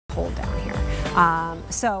cold down here.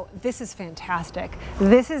 So this is fantastic.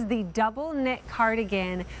 This is the double knit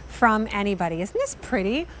cardigan from AnyBody. Isn't this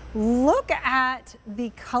pretty? Look at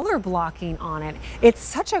the color blocking on it. It's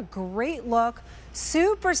such a great look.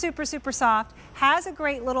 Super, super, super soft. Has a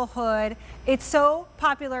great little hood. It's so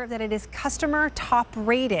popular that it is customer top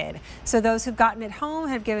rated. So those who've gotten it home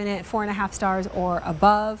have given it 4.5 stars or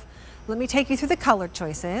above. Let me take you through the color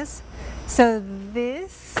choices. So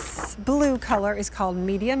this blue color is called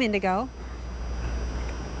medium indigo,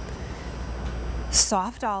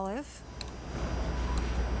 soft olive,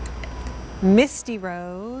 misty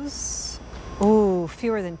rose. Ooh,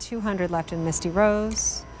 fewer than 200 left in misty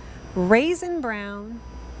rose. Raisin brown,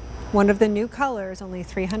 one of the new colors, only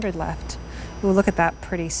 300 left. Ooh, look at that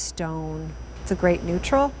pretty stone. It's a great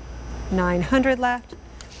neutral. 900 left.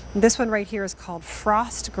 This one right here is called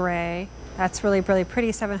frost gray. That's really, really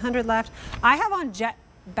pretty, 700 left. I have on jet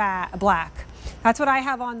black. That's what I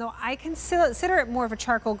have on, though. I consider it more of a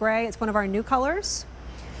charcoal gray. It's one of our new colors.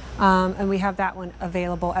 And we have that one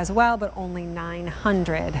available as well, but only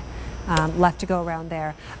 900 left to go around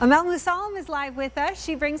there. Amel Musalem is live with us.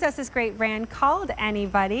 She brings us this great brand called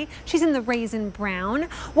AnyBody. She's in the raisin brown.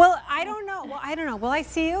 Well, I don't know. Will I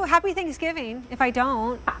see you? Happy Thanksgiving if I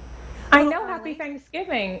don't. I know, happy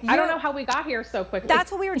Thanksgiving. I don't know how we got here so quickly.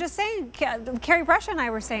 That's what we were just saying. Carrie Brush and I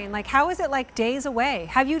were saying, like, how is it like days away?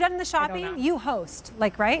 Have you done the shopping? You host,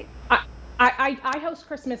 like, right? I host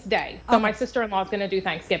Christmas Day, so my sister-in-law is going to do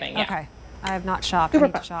Thanksgiving. Yeah. Okay. I have not shopped. I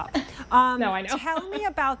need to shop. No, I know. Tell me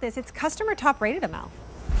about this. It's customer top rated, Amel.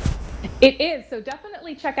 It is, so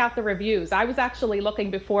definitely check out the reviews. I was actually looking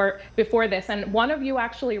before this, and one of you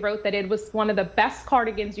actually wrote that it was one of the best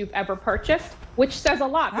cardigans you've ever purchased, which says a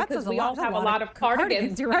lot because we all have a lot of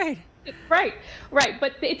cardigans. You're right. Right.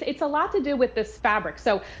 But it's a lot to do with this fabric.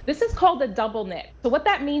 So this is called a double knit. So what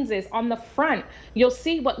that means is on the front, you'll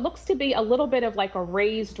see what looks to be a little bit of like a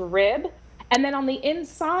raised rib. And then on the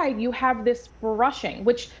inside, you have this brushing,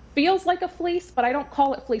 which feels like a fleece, but I don't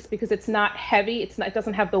call it fleece because it's not heavy. It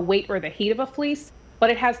doesn't have the weight or the heat of a fleece, but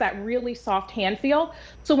it has that really soft hand feel.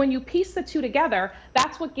 So when you piece the two together,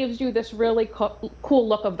 that's what gives you this really cool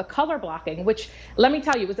look of the color blocking, which, let me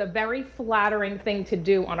tell you, is a very flattering thing to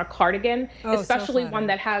do on a cardigan, especially one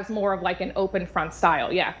that has more of like an open front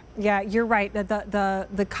style. Yeah. Yeah, you're right.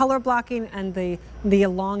 The color blocking and the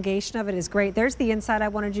elongation of it is great. There's the inside I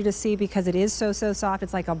wanted you to see because it is so soft.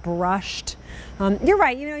 It's like a brushed. You're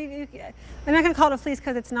right. You know, I'm not going to call it a fleece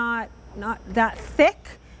because it's not that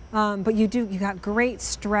thick. But you got great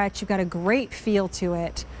stretch, you've got a great feel to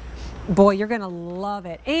it. Boy, you're gonna love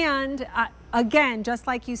it. And again, just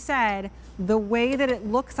like you said, the way that it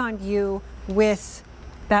looks on you with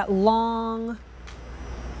that long,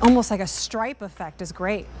 almost like a stripe effect is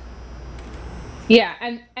great. Yeah,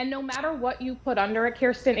 and no matter what you put under it,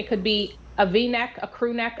 Kirsten, it could be a V-neck, a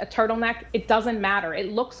crew neck, a turtleneck, it doesn't matter.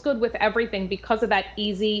 It looks good with everything because of that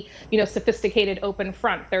easy, sophisticated open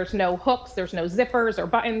front. There's no hooks, there's no zippers or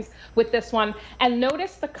buttons with this one. And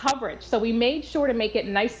notice the coverage. So we made sure to make it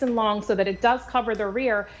nice and long so that it does cover the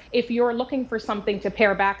rear if you're looking for something to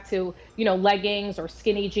pair back to, leggings or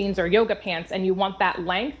skinny jeans or yoga pants and you want that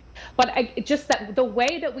length. But just that the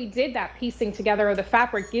way that we did that piecing together of the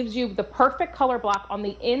fabric gives you the perfect color block on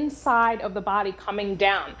the inside of the body coming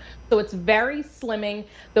down. So it's very slimming,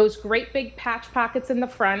 those great big patch pockets in the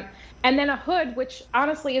front, and then a hood, which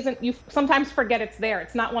honestly isn't, you sometimes forget it's there.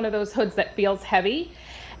 It's not one of those hoods that feels heavy.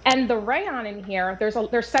 And the rayon in here, there's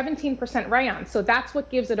 17% rayon. So that's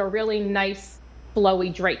what gives it a really nice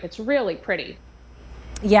flowy drape. It's really pretty.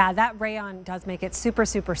 Yeah, that rayon does make it super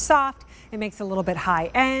soft. It makes it a little bit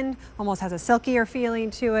high end, almost has a silkier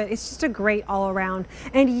feeling to it. It's just a great all around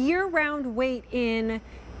and year-round weight in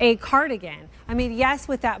a cardigan. I mean, yes,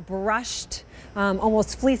 with that brushed,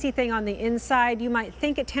 almost fleecy thing on the inside, you might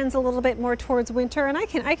think it tends a little bit more towards winter, and I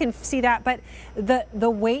can see that. But the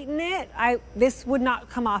weight in it, this would not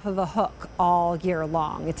come off of a hook all year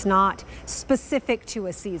long. It's not specific to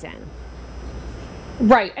a season.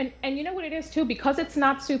 Right. And you know what it is too, because it's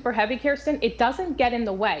not super heavy, Kirsten, it doesn't get in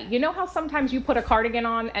the way. You know how sometimes you put a cardigan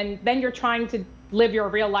on and then you're trying to live your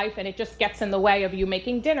real life and it just gets in the way of you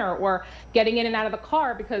making dinner or getting in and out of the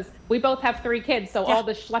car, because we both have 3 kids. So all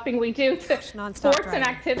the schlepping we do to sports and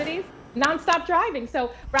activities, nonstop driving.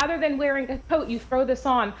 So rather than wearing a coat, you throw this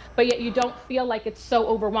on, but yet you don't feel like it's so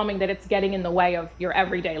overwhelming that it's getting in the way of your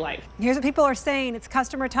everyday life. Here's what people are saying. It's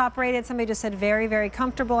customer top rated. Somebody just said very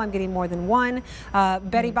comfortable. I'm getting more than one.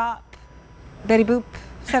 Betty Boop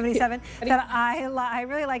 77 said, I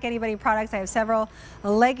really like AnyBody products. I have several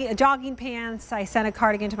jogging pants. I sent a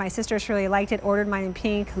cardigan to my sister. She really liked it. Ordered mine in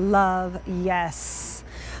pink. Love, yes.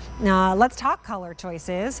 Let's talk color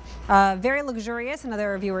choices. Very luxurious,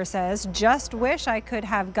 another reviewer says, just wish I could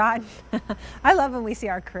have gotten. I love when we see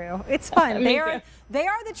our crew. It's fun. They are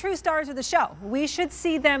the true stars of the show. We should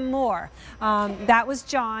see them more. That was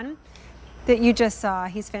John that you just saw.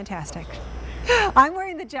 He's fantastic. I'm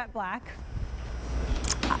wearing the jet black.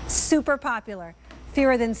 Super popular.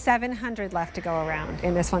 Fewer than 700 left to go around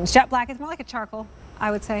in this one. Jet black is more like a charcoal, I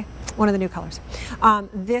would say. One of the new colors.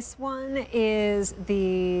 This one is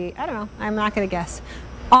the, I don't know, I'm not going to guess.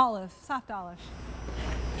 Olive, soft olive.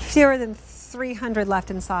 Fewer than 300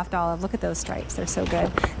 left in soft olive. Look at those stripes, they're so good.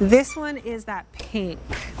 This one is that pink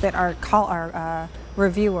that our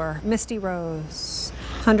reviewer, Misty Rose.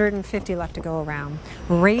 150 left to go around.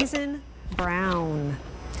 Raisin brown.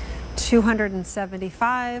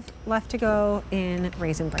 275 left to go in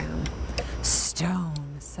raisin brown.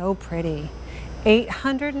 Stone, so pretty.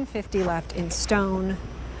 850 left in stone.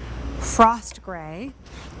 Frost gray,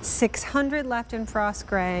 600 left in frost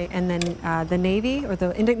gray, and then the navy or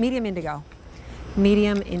the medium indigo.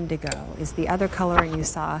 Medium indigo is the other color, and you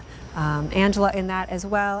saw Angela in that as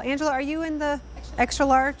well. Angela, are you in the extra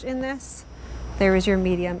large in this? There is your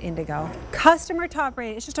medium indigo. Customer top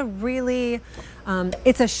rated. It's just a really,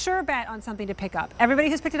 it's a sure bet on something to pick up. Everybody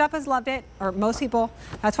who's picked it up has loved it, or most people.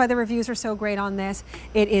 That's why the reviews are so great on this.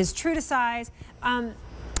 It is true to size. I'm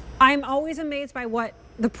always amazed by what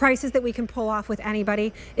the prices that we can pull off with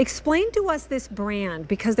AnyBody. Explain to us this brand,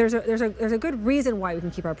 because there's a good reason why we can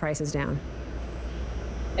keep our prices down.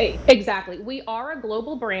 Exactly. We are a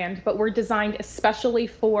global brand, but we're designed especially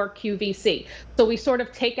for QVC. So we sort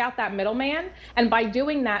of take out that middleman, and by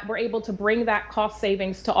doing that, we're able to bring that cost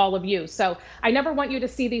savings to all of you. So I never want you to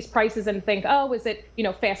see these prices and think, oh, is it,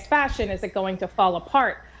 fast fashion? Is it going to fall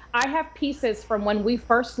apart? I have pieces from when we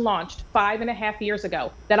first launched 5.5 years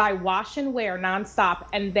ago that I wash and wear nonstop,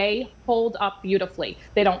 and they hold up beautifully.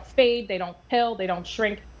 They don't fade, they don't pill, they don't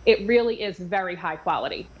shrink. It really is very high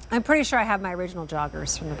quality. I'm pretty sure I have my original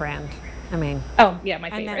joggers from the brand. I mean, oh yeah, my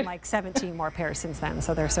favorite. And then like 17 more pairs since then,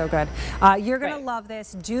 so they're so good. You're gonna love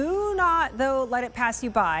this. Do not, though, let it pass you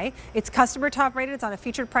by. It's customer top rated. It's on a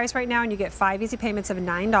featured price right now, and you get 5 easy payments of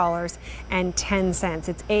 $9.10.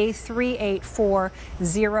 It's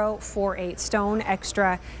A384048 stone.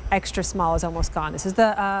 Extra small is almost gone. This is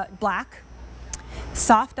the black,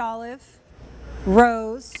 soft olive,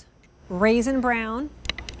 rose, raisin brown,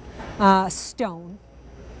 stone,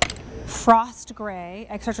 frost gray,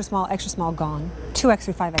 extra small gone, 2X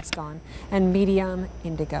through 5X gone, and medium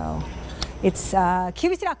indigo. It's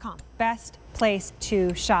QVC.com, best place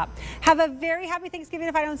to shop. Have a very happy Thanksgiving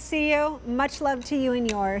if I don't see you. Much love to you and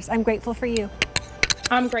yours. I'm grateful for you.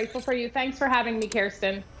 I'm grateful for you. Thanks for having me,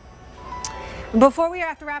 Kirsten. Before we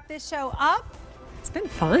have to wrap this show up, it's been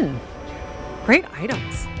fun. Great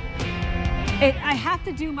items. I have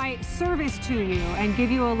to do my service to you and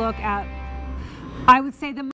give you a look at, I would say, the